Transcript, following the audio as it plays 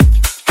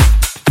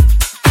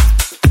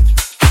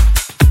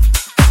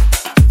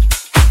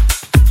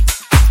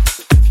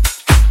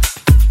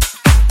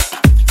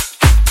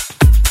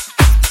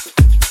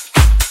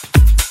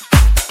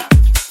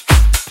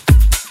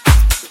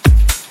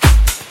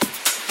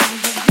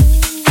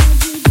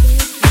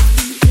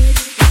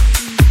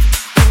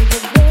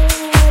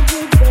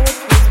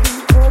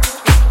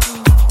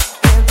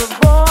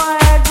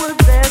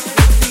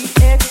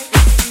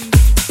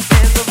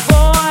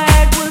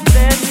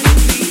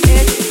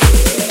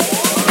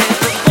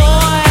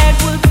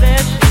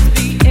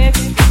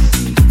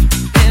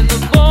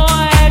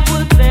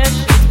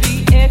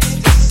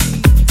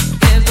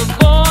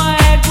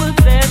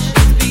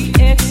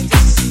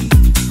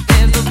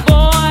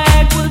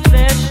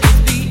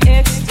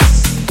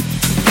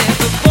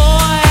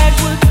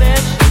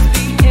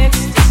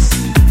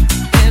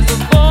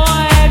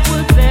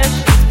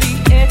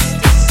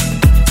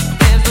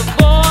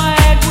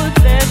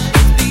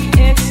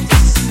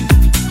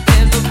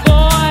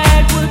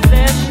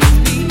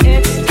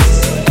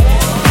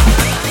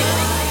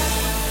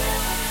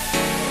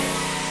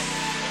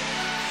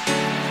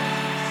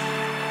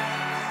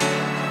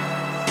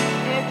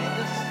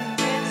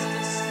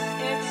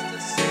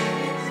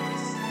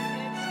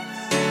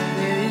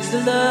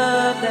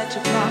love that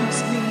you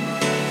promised me.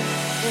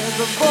 There's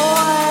a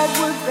void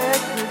where there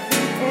should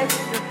be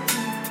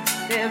ecstasy.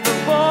 There's a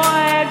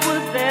void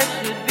where there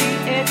should be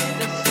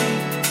ecstasy.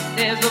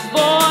 There's a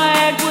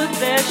void where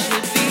there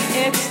should be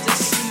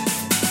ecstasy.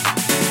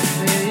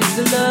 Where is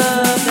the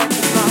love that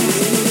you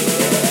promised me?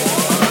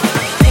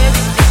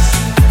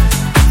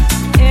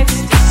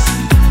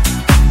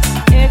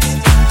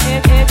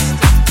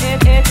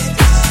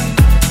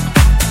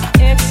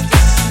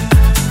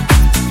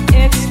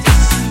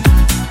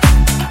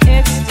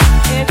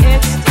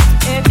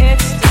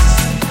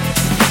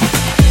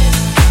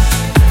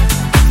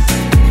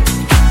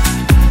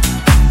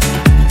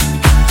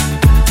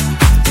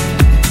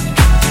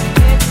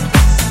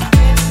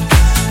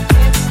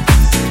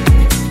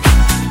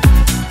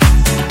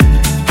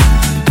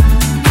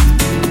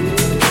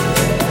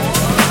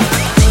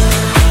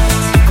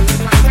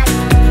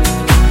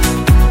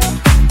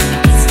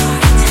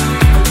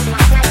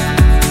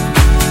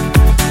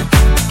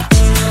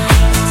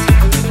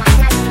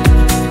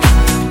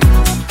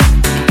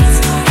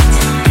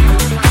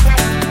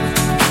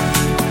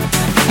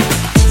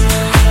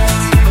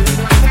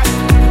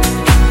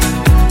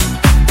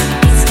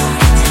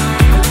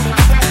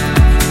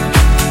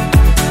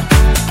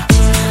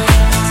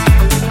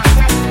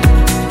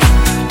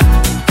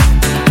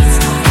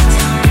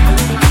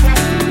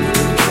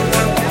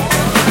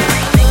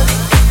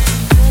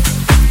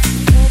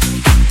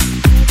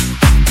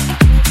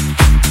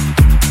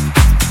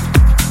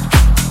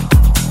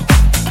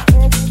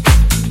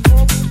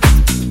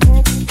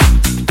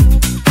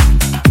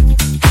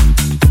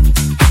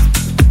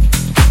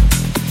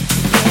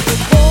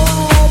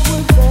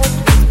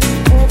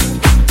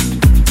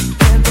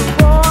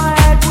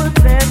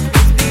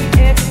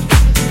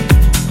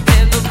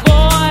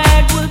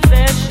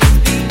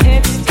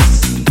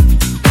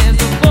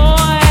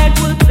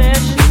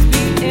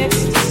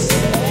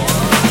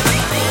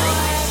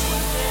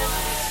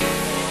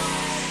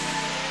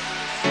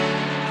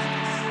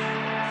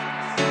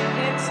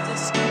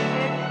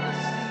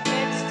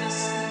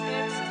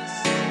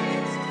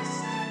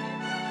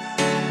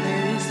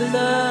 The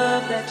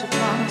love that you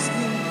promised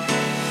me.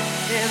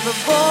 There's a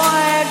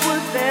void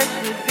where there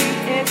should be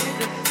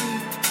ecstasy.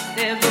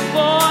 There's a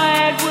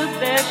void where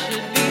there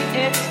should be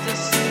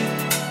ecstasy.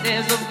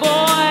 There's a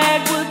void.